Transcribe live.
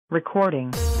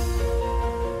Recording.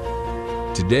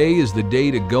 Today is the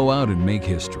day to go out and make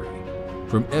history.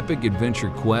 From epic adventure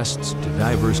quests to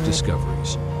diverse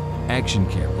discoveries, action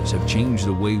cameras have changed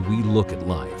the way we look at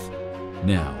life.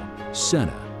 Now,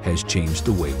 Sena has changed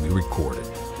the way we record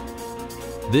it.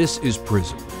 This is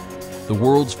Prism, the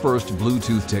world's first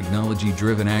Bluetooth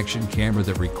technology-driven action camera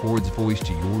that records voice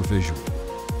to your visual.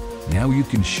 Now you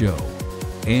can show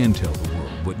and tell the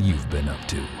world what you've been up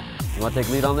to. You want to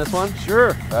take lead on this one?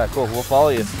 Sure. All right, cool. We'll follow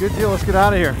you. Good deal. Let's get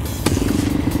out of here.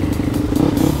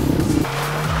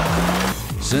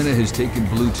 Sena has taken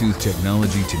Bluetooth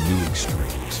technology to new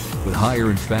extremes, with higher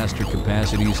and faster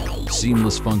capacities,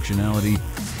 seamless functionality,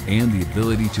 and the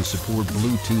ability to support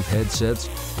Bluetooth headsets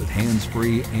with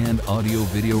hands-free and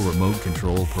audio-video remote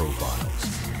control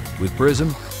profiles. With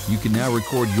Prism, you can now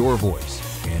record your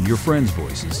voice and your friends'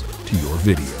 voices to your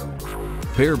video.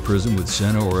 Pair Prism with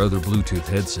Sena or other Bluetooth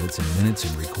headsets in minutes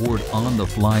and record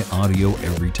on-the-fly audio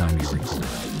every time you record.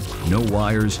 No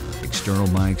wires, external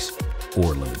mics,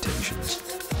 or limitations.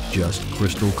 Just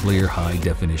crystal clear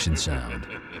high-definition sound.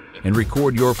 And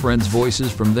record your friends'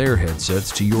 voices from their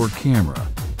headsets to your camera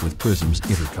with Prism's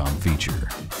intercom feature.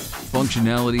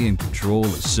 Functionality and control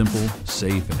is simple,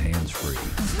 safe, and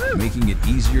hands-free, making it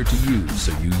easier to use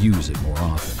so you use it more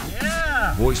often.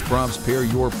 Yeah! Voice prompts pair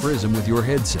your Prism with your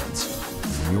headsets.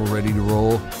 When you're ready to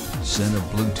roll, Sena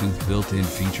Bluetooth built-in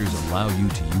features allow you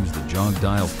to use the jog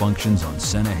dial functions on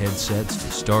Sena headsets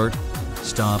to start,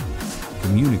 stop,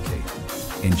 communicate,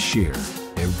 and share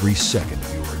every second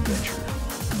of your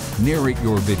adventure. Narrate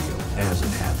your video as it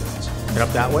happens. Head up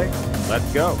that way.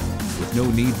 Let's go. With no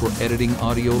need for editing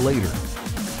audio later.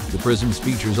 The Prism's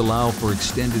features allow for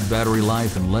extended battery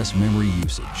life and less memory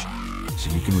usage, so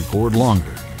you can record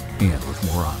longer and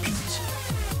with more options.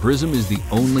 Prism is the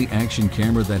only action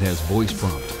camera that has voice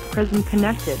prompting. Prism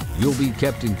connected. You'll be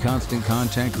kept in constant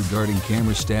contact regarding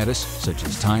camera status, such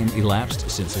as time elapsed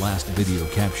since last video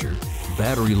capture,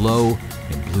 battery low,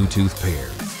 and Bluetooth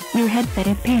paired. Your headset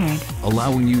is paired,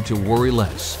 allowing you to worry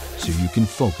less so you can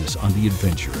focus on the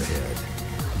adventure ahead.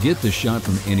 Get the shot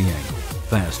from any angle,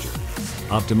 faster.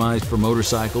 Optimized for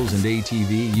motorcycles and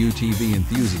ATV, UTV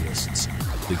enthusiasts,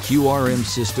 the QRM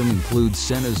system includes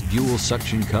Sena's dual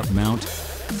suction cup mount,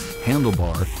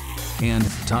 handlebar, and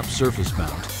top surface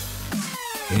mount.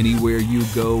 Anywhere you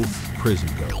go, Prism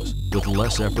goes, with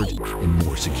less effort and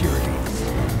more security.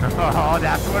 Oh,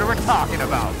 that's what we're talking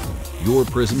about. Your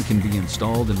Prism can be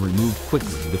installed and removed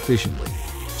quickly and efficiently,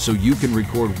 so you can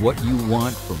record what you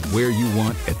want from where you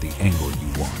want at the angle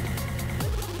you want.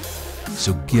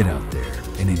 So get out there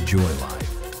and enjoy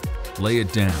life. Lay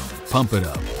it down, pump it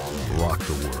up, rock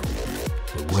the world.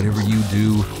 But whatever you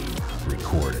do,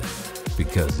 record it,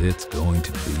 because it's going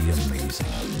to be amazing.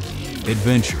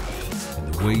 Adventure,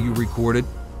 and the way you record it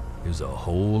is a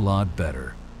whole lot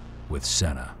better with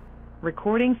Sena.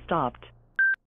 Recording stopped.